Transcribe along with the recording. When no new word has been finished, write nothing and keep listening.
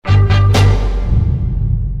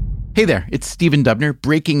Hey there, it's Stephen Dubner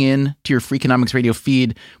breaking in to your Freakonomics Radio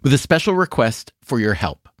feed with a special request for your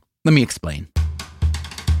help. Let me explain.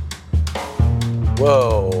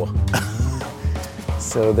 Whoa.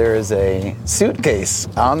 So there is a suitcase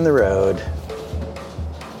on the road.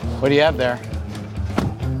 What do you have there?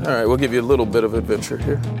 All right, we'll give you a little bit of adventure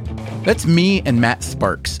here. That's me and Matt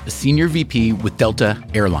Sparks, a senior VP with Delta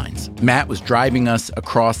Airlines. Matt was driving us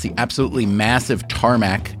across the absolutely massive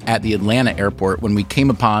tarmac at the Atlanta airport when we came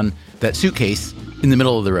upon that suitcase in the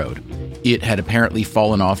middle of the road. It had apparently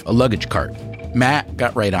fallen off a luggage cart. Matt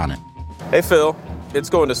got right on it. Hey, Phil. It's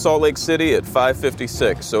going to Salt Lake City at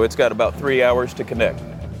 5:56, so it's got about 3 hours to connect.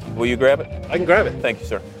 Will you grab it? I can grab it. Thank you,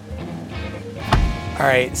 sir. All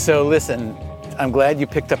right, so listen, I'm glad you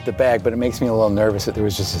picked up the bag, but it makes me a little nervous that there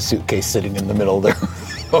was just a suitcase sitting in the middle there.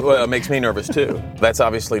 Well, it makes me nervous, too. That's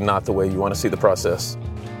obviously not the way you want to see the process.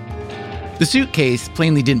 The suitcase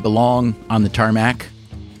plainly didn't belong on the tarmac.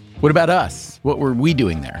 What about us? What were we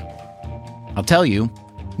doing there? I'll tell you.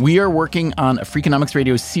 We are working on a Freakonomics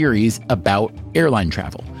Radio series about airline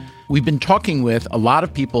travel. We've been talking with a lot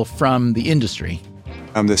of people from the industry.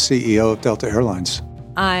 I'm the CEO of Delta Airlines.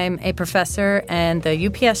 I'm a professor and the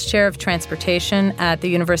UPS chair of transportation at the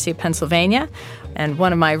University of Pennsylvania. And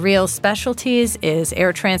one of my real specialties is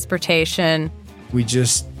air transportation. We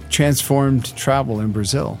just transformed travel in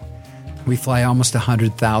Brazil. We fly almost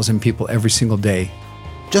 100,000 people every single day.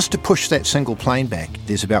 Just to push that single plane back,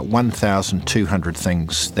 there's about 1,200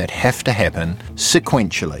 things that have to happen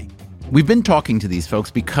sequentially. We've been talking to these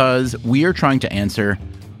folks because we are trying to answer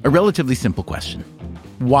a relatively simple question.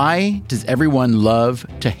 Why does everyone love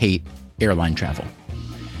to hate airline travel?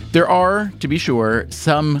 There are, to be sure,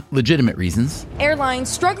 some legitimate reasons. Airlines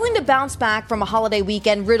struggling to bounce back from a holiday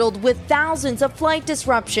weekend riddled with thousands of flight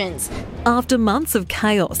disruptions. After months of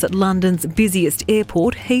chaos at London's busiest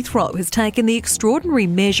airport, Heathrow has taken the extraordinary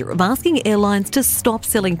measure of asking airlines to stop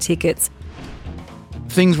selling tickets.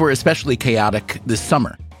 Things were especially chaotic this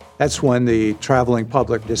summer. That's when the traveling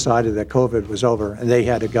public decided that COVID was over and they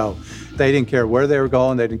had to go. They didn't care where they were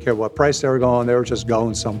going. They didn't care what price they were going. They were just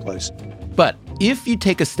going someplace. But if you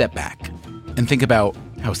take a step back and think about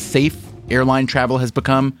how safe airline travel has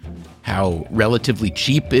become, how relatively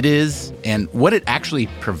cheap it is, and what it actually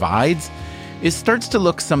provides, it starts to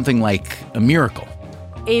look something like a miracle.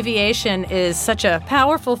 Aviation is such a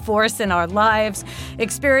powerful force in our lives,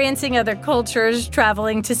 experiencing other cultures,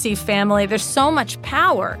 traveling to see family. There's so much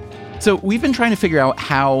power. So we've been trying to figure out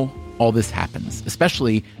how all this happens,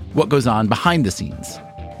 especially what goes on behind the scenes.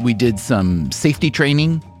 We did some safety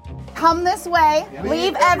training. Come this way,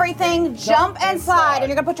 leave everything, jump and slide. And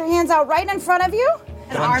you're going to put your hands out right in front of you.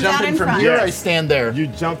 And arms out in front. Here, I stand there. You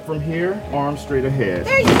jump from here, arms straight ahead.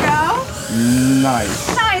 There you go.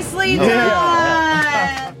 Nice. Nicely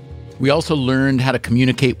done. We also learned how to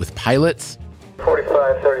communicate with pilots.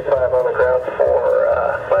 4535 on the ground for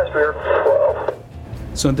last rear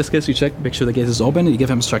 12. So in this case, you check, make sure the gate is open, and you give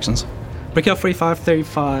him instructions. Break out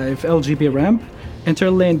 4535 LGB ramp,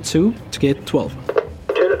 enter lane 2 to gate 12. 2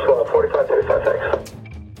 to 12, 4535, thanks.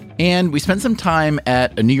 And we spent some time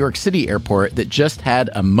at a New York City airport that just had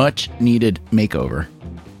a much-needed makeover.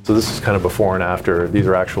 So this is kind of before and after. These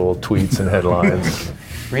are actual tweets and headlines.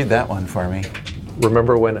 Read that one for me.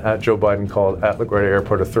 Remember when Joe Biden called at LaGuardia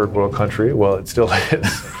Airport a third world country? Well, it still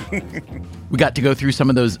is. We got to go through some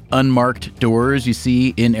of those unmarked doors you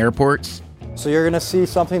see in airports. So you're going to see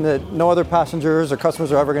something that no other passengers or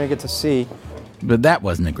customers are ever going to get to see. But that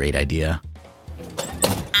wasn't a great idea.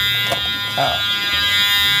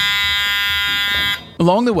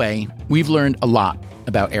 Along the way, we've learned a lot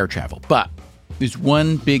about air travel, but there's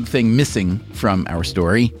one big thing missing from our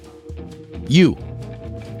story. You,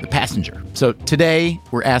 the passenger. So today,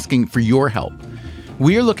 we're asking for your help.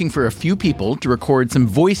 We are looking for a few people to record some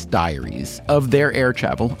voice diaries of their air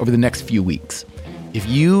travel over the next few weeks. If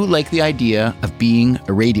you like the idea of being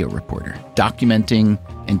a radio reporter, documenting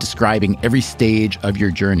and describing every stage of your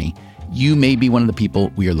journey, you may be one of the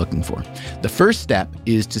people we are looking for. The first step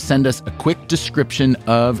is to send us a quick description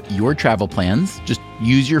of your travel plans. Just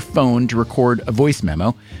use your phone to record a voice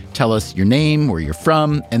memo. Tell us your name, where you're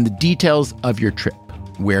from, and the details of your trip.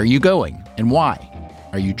 Where are you going and why?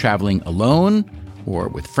 Are you traveling alone or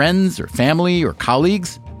with friends or family or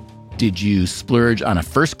colleagues? Did you splurge on a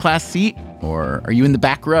first-class seat or are you in the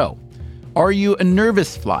back row? Are you a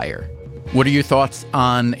nervous flyer? What are your thoughts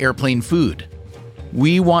on airplane food?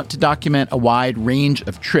 We want to document a wide range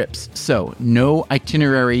of trips, so no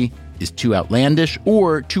itinerary is too outlandish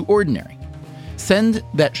or too ordinary. Send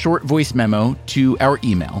that short voice memo to our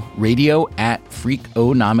email,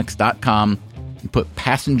 radio@freakonomics.com, and put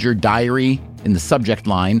passenger diary in the subject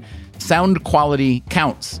line. Sound quality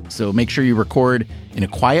counts, so make sure you record in a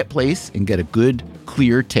quiet place and get a good,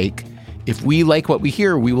 clear take. If we like what we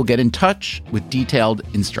hear, we will get in touch with detailed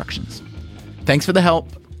instructions. Thanks for the help,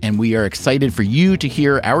 and we are excited for you to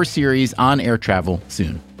hear our series on air travel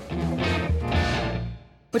soon.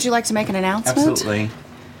 Would you like to make an announcement? Absolutely.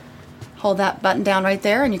 Hold that button down right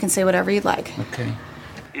there, and you can say whatever you'd like. Okay.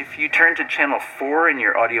 If you turn to channel 4 in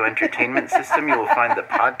your audio entertainment system, you will find the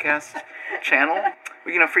podcast channel.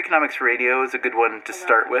 You know, Freakonomics Radio is a good one to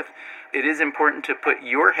start with. It is important to put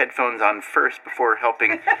your headphones on first before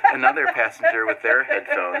helping another passenger with their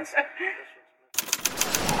headphones.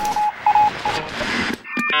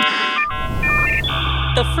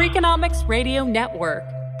 The Freakonomics Radio Network,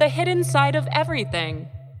 the hidden side of everything.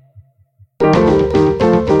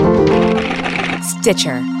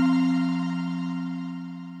 Stitcher.